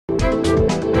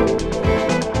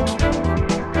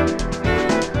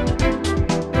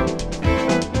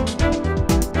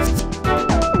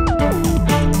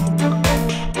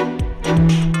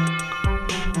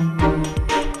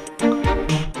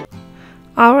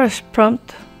colors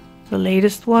prompt, the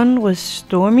latest one was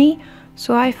Stormy,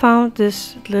 so I found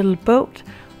this little boat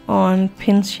on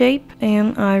pin shape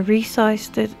and I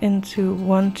resized it into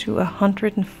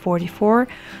 1:144,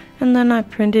 and then I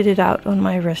printed it out on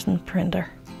my resin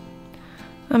printer.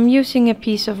 I'm using a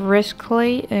piece of resin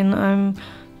clay and I'm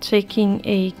taking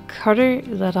a cutter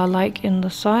that I like in the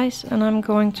size, and I'm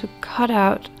going to cut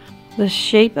out the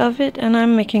shape of it, and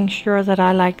I'm making sure that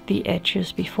I like the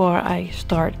edges before I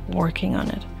start working on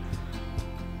it.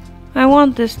 I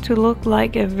want this to look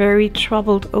like a very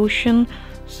troubled ocean,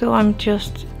 so I'm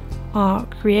just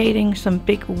creating some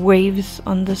big waves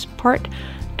on this part.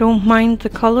 Don't mind the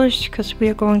colors because we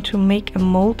are going to make a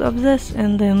mold of this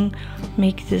and then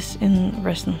make this in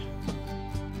resin.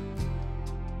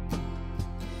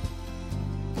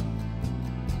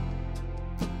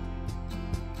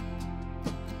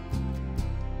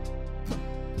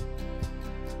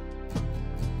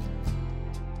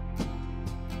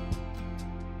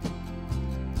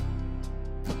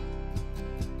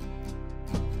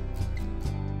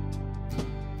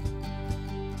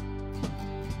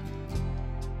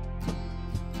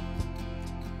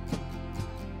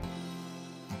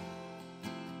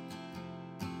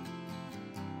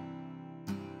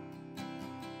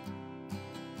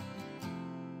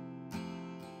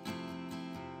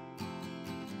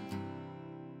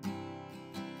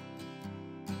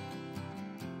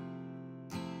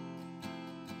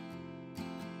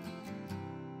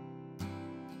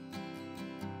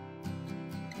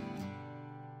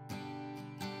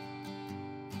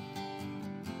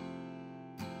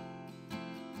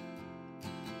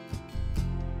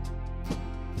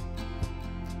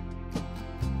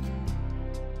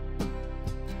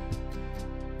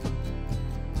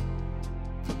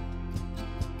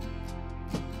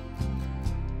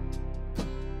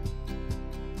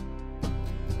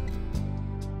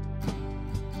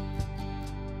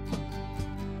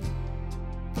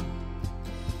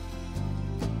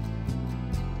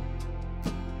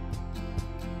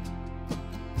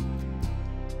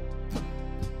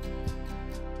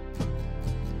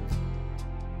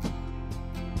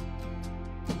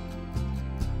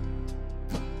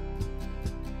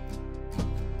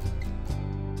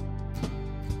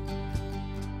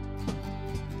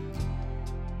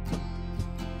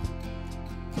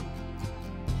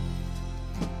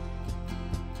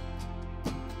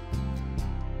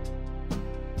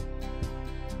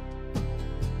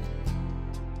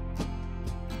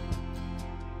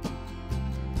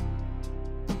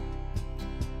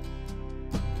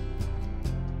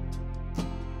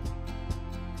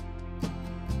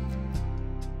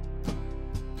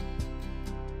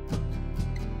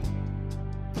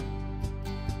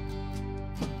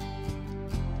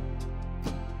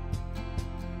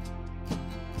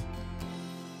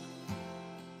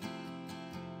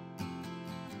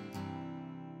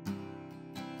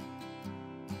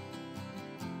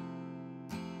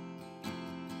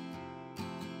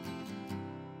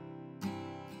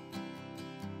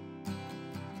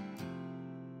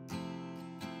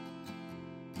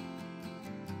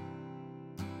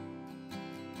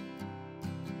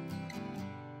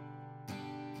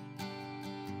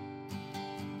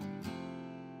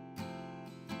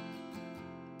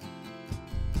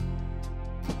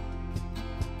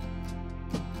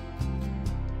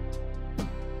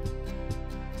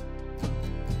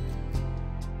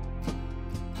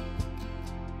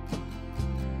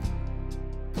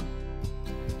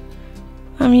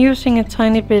 I'm using a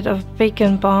tiny bit of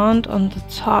bacon bond on the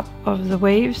top of the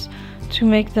waves to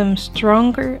make them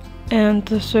stronger and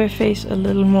the surface a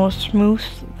little more smooth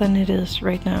than it is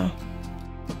right now.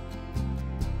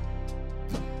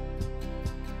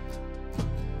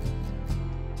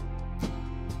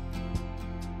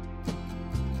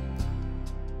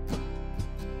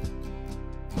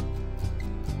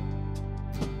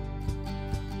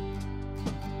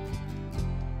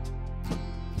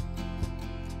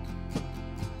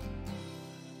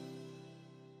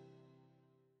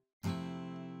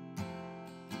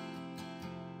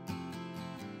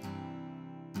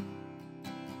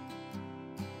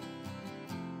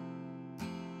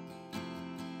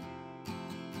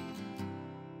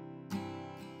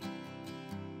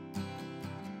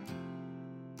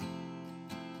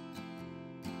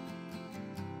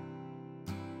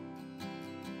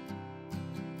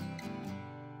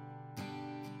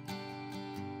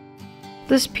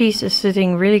 This piece is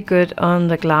sitting really good on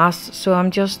the glass, so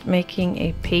I'm just making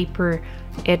a paper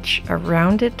edge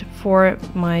around it for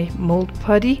my mold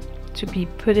putty to be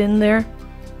put in there.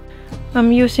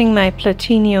 I'm using my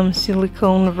platinum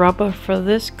silicone rubber for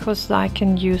this because I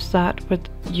can use that with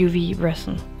UV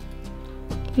resin.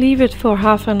 Leave it for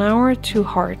half an hour to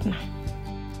harden.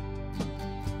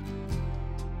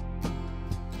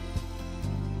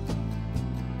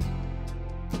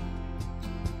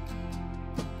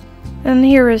 And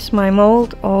here is my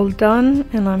mold all done,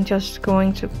 and I'm just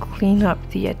going to clean up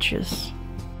the edges.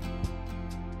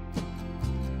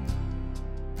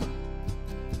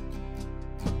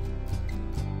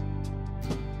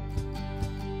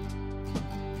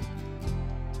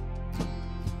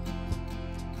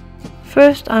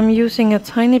 First, I'm using a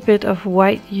tiny bit of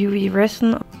white UV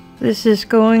resin. This is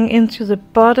going into the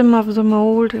bottom of the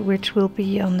mold, which will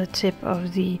be on the tip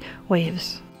of the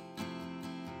waves.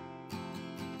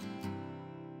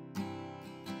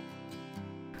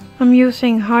 I'm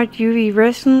using hard UV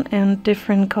resin and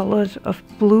different colors of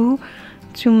blue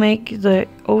to make the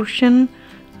ocean,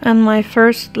 and my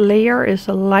first layer is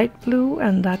a light blue,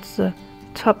 and that's the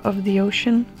top of the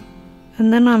ocean.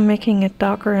 And then I'm making it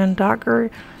darker and darker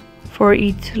for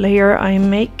each layer I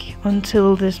make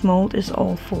until this mold is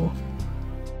all full.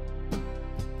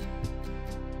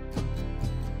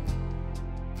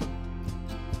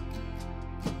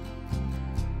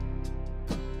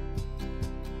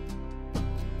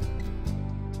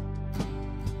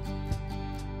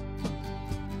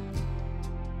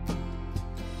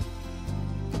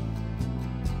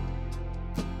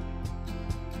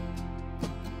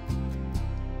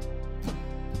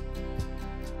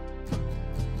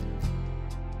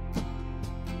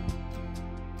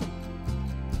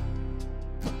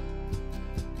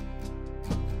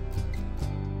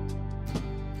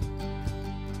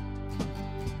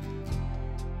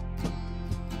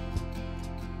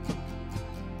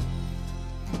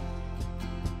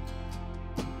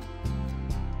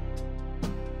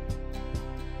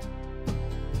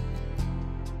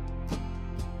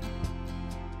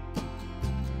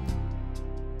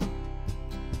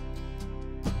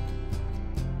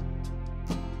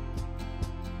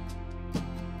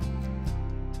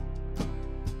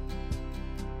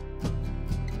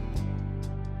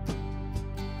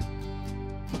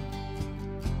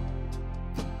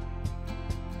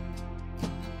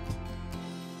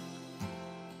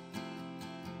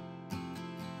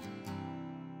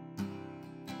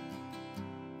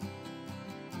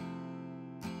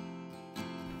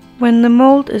 When the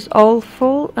mold is all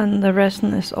full and the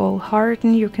resin is all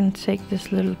hardened, you can take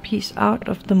this little piece out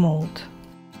of the mold.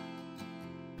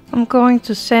 I'm going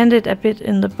to sand it a bit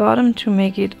in the bottom to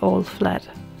make it all flat.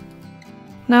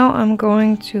 Now I'm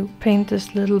going to paint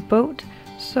this little boat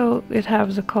so it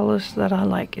has the colors that I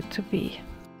like it to be.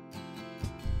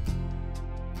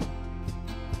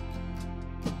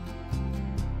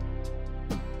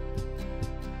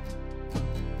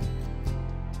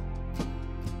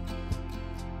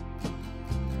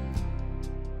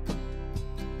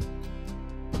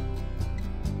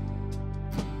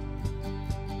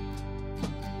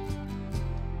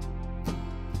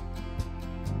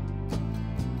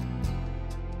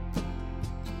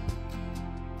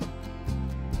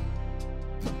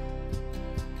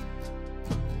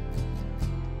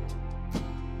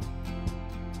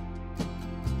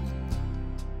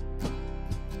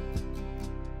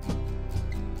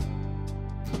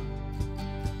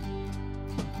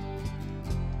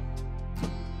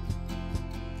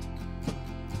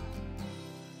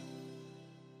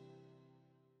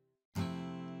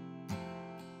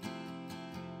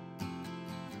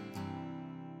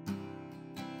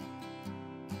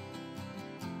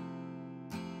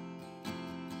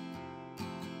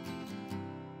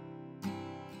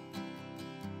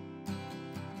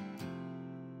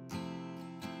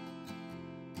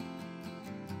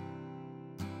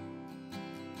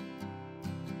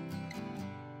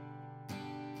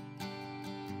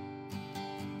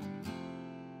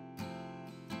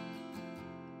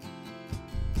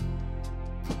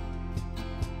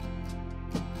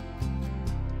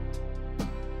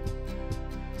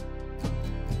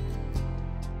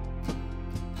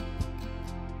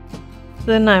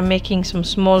 Then I'm making some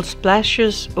small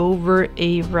splashes over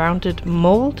a rounded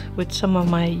mold with some of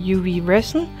my UV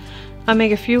resin. I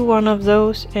make a few one of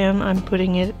those and I'm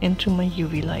putting it into my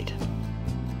UV light.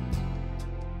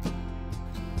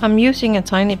 I'm using a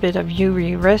tiny bit of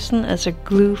UV resin as a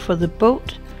glue for the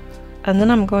boat, and then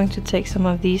I'm going to take some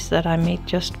of these that I made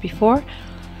just before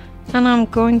and I'm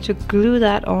going to glue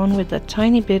that on with a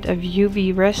tiny bit of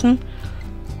UV resin.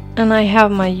 And I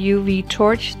have my UV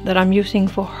torch that I'm using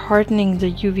for hardening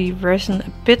the UV resin a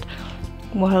bit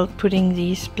while putting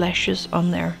these splashes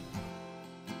on there.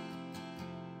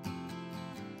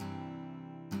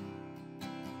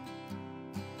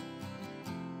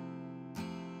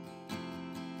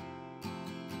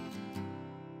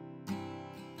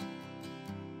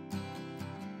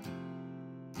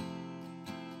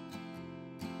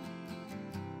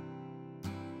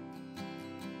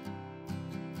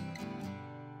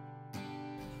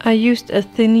 I used a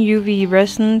thin UV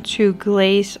resin to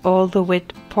glaze all the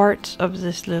wet parts of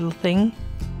this little thing.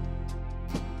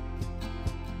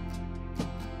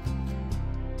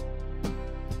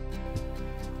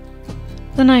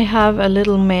 Then I have a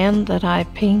little man that I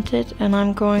painted, and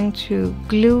I'm going to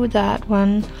glue that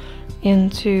one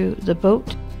into the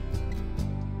boat.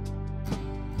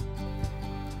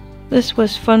 This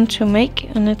was fun to make,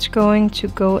 and it's going to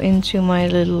go into my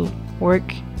little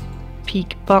work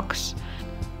peak box.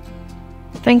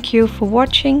 Thank you for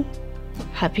watching.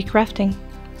 Happy crafting!